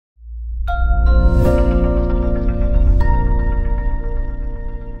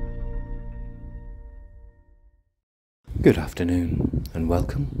Good afternoon and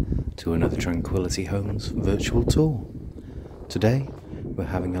welcome to another Tranquility Homes virtual tour. Today we're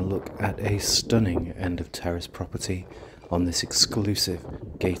having a look at a stunning end of terrace property on this exclusive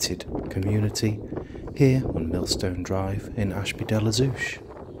gated community here on Millstone Drive in Ashby-de-la-Zouch.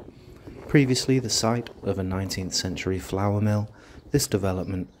 Previously the site of a 19th century flour mill, this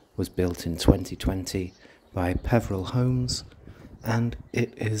development was built in 2020 by Peveril Homes and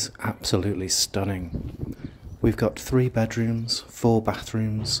it is absolutely stunning. We've got 3 bedrooms, 4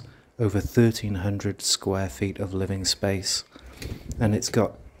 bathrooms, over 1,300 square feet of living space, and it's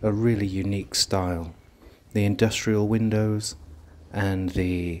got a really unique style. The industrial windows and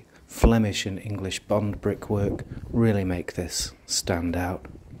the Flemish and English bond brickwork really make this stand out.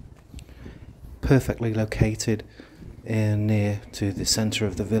 Perfectly located near to the centre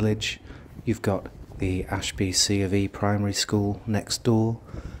of the village, you've got the Ashby C of E primary school next door,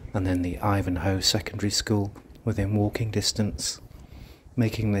 and then the Ivanhoe secondary school within walking distance,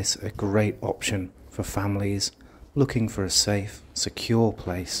 making this a great option for families looking for a safe, secure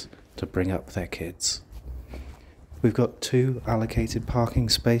place to bring up their kids. We've got 2 allocated parking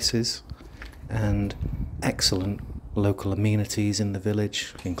spaces and excellent local amenities in the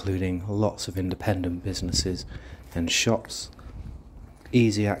village, including lots of independent businesses and shops,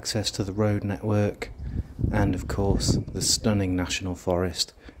 easy access to the road network, and of course the stunning National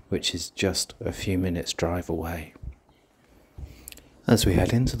Forest, which is just a few minutes drive away. As we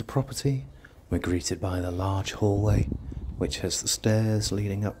head into the property, we're greeted by the large hallway, which has the stairs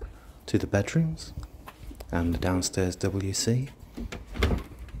leading up to the bedrooms and the downstairs WC.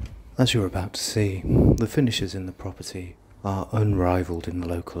 As you're about to see, the finishes in the property are unrivaled in the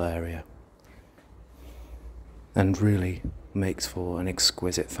local area and really makes for an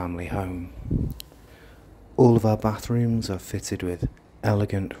exquisite family home. All of our bathrooms are fitted with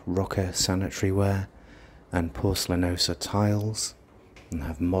elegant rocker sanitary ware and porcelanosa tiles and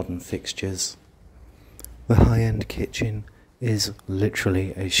have modern fixtures. The high-end kitchen is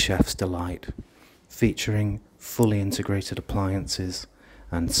literally a chef's delight, featuring fully integrated appliances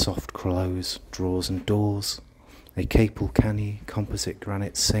and soft close drawers and doors, a Capel Canny composite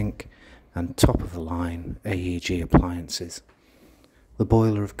granite sink and top-of-the-line AEG appliances. The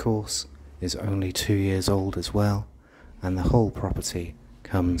boiler, of course, is only 2 years old as well, and the whole property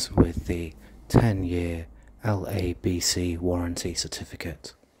comes with the 10-year LABC warranty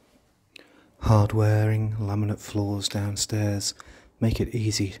certificate. Hard-wearing laminate floors downstairs make it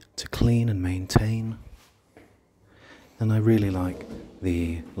easy to clean and maintain, and I really like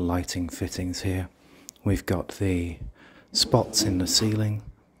the lighting fittings here. We've got the spots in the ceiling,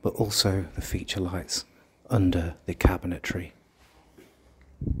 but also the feature lights under the cabinetry.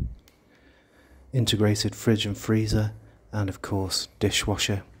 Integrated fridge and freezer, and of course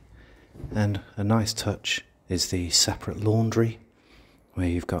dishwasher, and a nice touch is the separate laundry where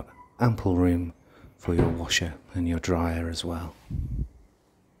you've got ample room for your washer and your dryer as well.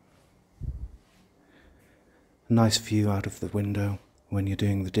 A nice view out of the window when you're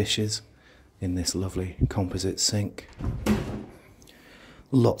doing the dishes in this lovely composite sink.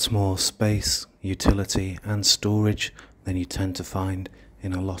 Lots more space, utility and storage than you tend to find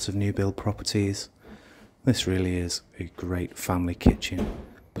in a lot of new build properties. This really is a great family kitchen,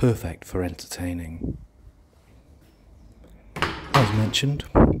 perfect for entertaining. As mentioned,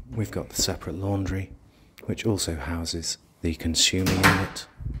 we've got the separate laundry, which also houses the consumer unit.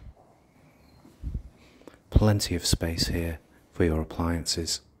 Plenty of space here for your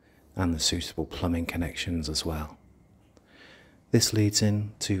appliances and the suitable plumbing connections as well. This leads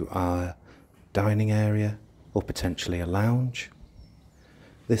into our dining area or potentially a lounge.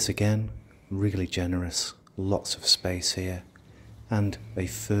 This again, really generous, lots of space here, and a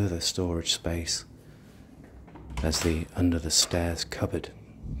further storage space as the under the stairs cupboard,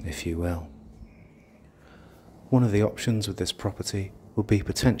 if you will. One of the options with this property would be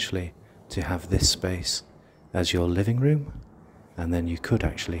potentially to have this space as your living room, and then you could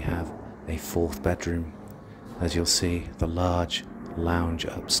actually have a 4th bedroom. As you'll see, the large lounge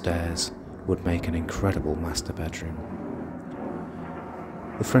upstairs would make an incredible master bedroom.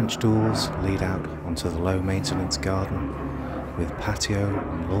 The French doors lead out onto the low maintenance garden with patio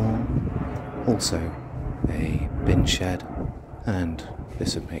and lawn, also a bin shed, and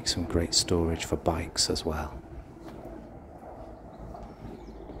this would make some great storage for bikes as well.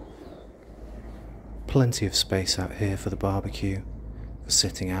 Plenty of space out here for the barbecue, for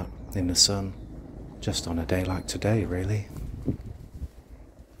sitting out in the sun, just on a day like today really.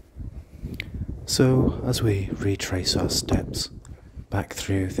 So as we retrace our steps back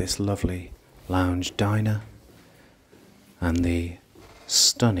through this lovely lounge diner and the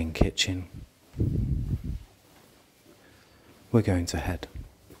stunning kitchen, we're going to head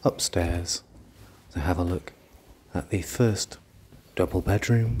upstairs to have a look at the first double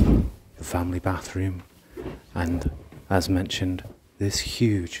bedroom, the family bathroom, and, as mentioned, this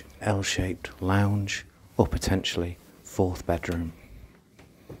huge L-shaped lounge, or potentially fourth bedroom.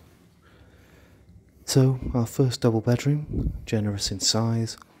 So, our first double bedroom, generous in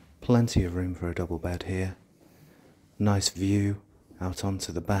size, plenty of room for a double bed here, nice view out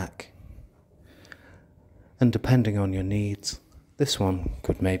onto the back, and depending on your needs, this one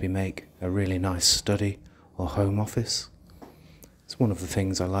could maybe make a really nice study or home office. It's one of the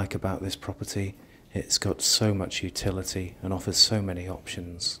things I like about this property. It's got so much utility and offers so many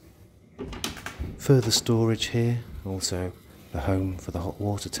options. Further storage here, also the home for the hot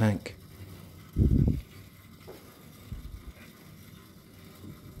water tank.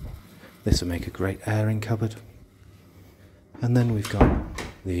 This will make a great airing cupboard. And then we've got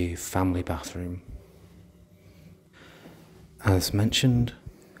the family bathroom. As mentioned,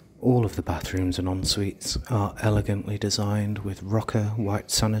 all of the bathrooms and en-suites are elegantly designed with rocker white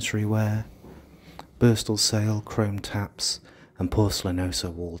sanitary ware, Burstall Sale chrome taps and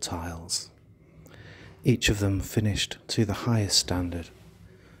porcelanosa wall tiles. Each of them finished to the highest standard,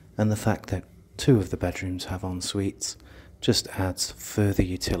 and the fact that 2 of the bedrooms have en-suites just adds further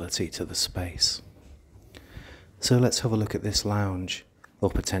utility to the space. So let's have a look at this lounge, or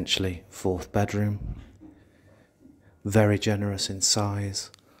potentially fourth bedroom. Very generous in size,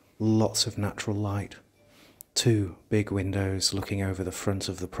 lots of natural light, 2 big windows looking over the front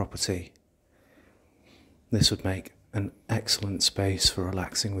of the property. This would make an excellent space for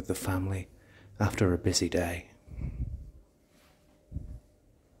relaxing with the family after a busy day.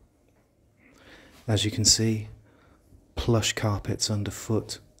 As you can see, plush carpets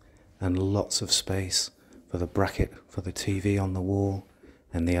underfoot and lots of space for the bracket for the TV on the wall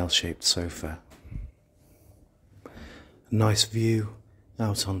and the L-shaped sofa. Nice view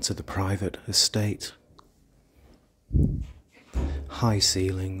out onto the private estate. High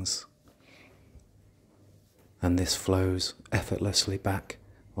ceilings, and this flows effortlessly back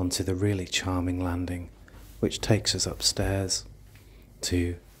onto the really charming landing, which takes us upstairs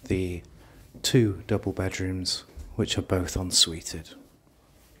to the 2 double bedrooms, which are both en-suited.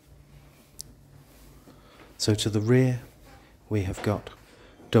 So to the rear we have got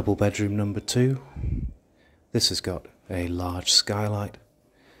double bedroom number 2. This has got a large skylight,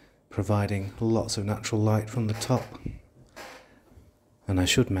 providing lots of natural light from the top. And I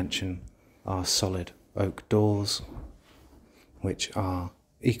should mention our solid oak doors, which are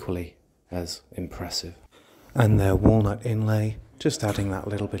equally as impressive. And their walnut inlay, just adding that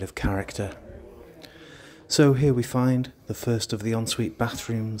little bit of character. So here we find the first of the ensuite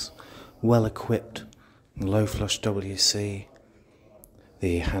bathrooms, well equipped, low flush WC,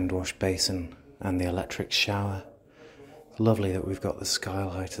 the hand wash basin and the electric shower. Lovely that we've got the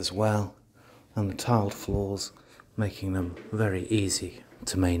skylight as well, and the tiled floors, making them very easy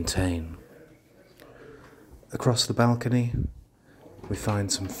to maintain. Across the balcony we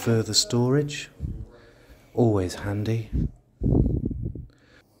find some further storage, always handy.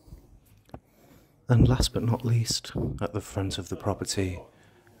 And last but not least, at the front of the property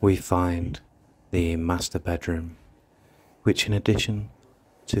we find the master bedroom, which in addition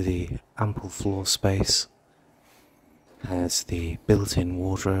to the ample floor space has the built-in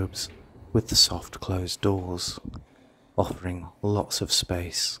wardrobes with the soft closed doors, offering lots of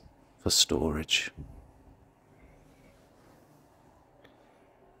space for storage.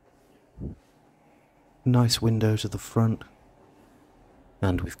 Nice window to the front,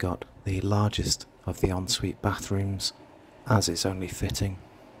 and we've got the largest of the ensuite bathrooms, as it's only fitting,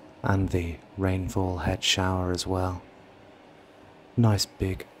 and the rainfall head shower as well. Nice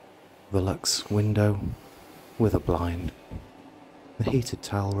big Velux window with a blind, the heated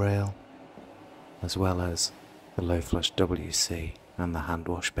towel rail, as well as the low flush WC and the hand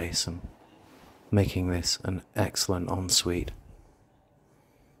wash basin, making this an excellent ensuite.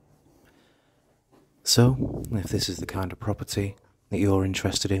 So, if this is the kind of property that you're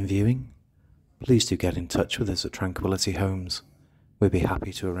interested in viewing, please do get in touch with us at Tranquility Homes. We'd be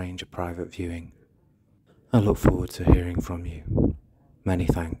happy to arrange a private viewing. I look forward to hearing from you. Many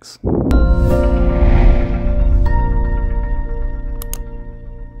thanks.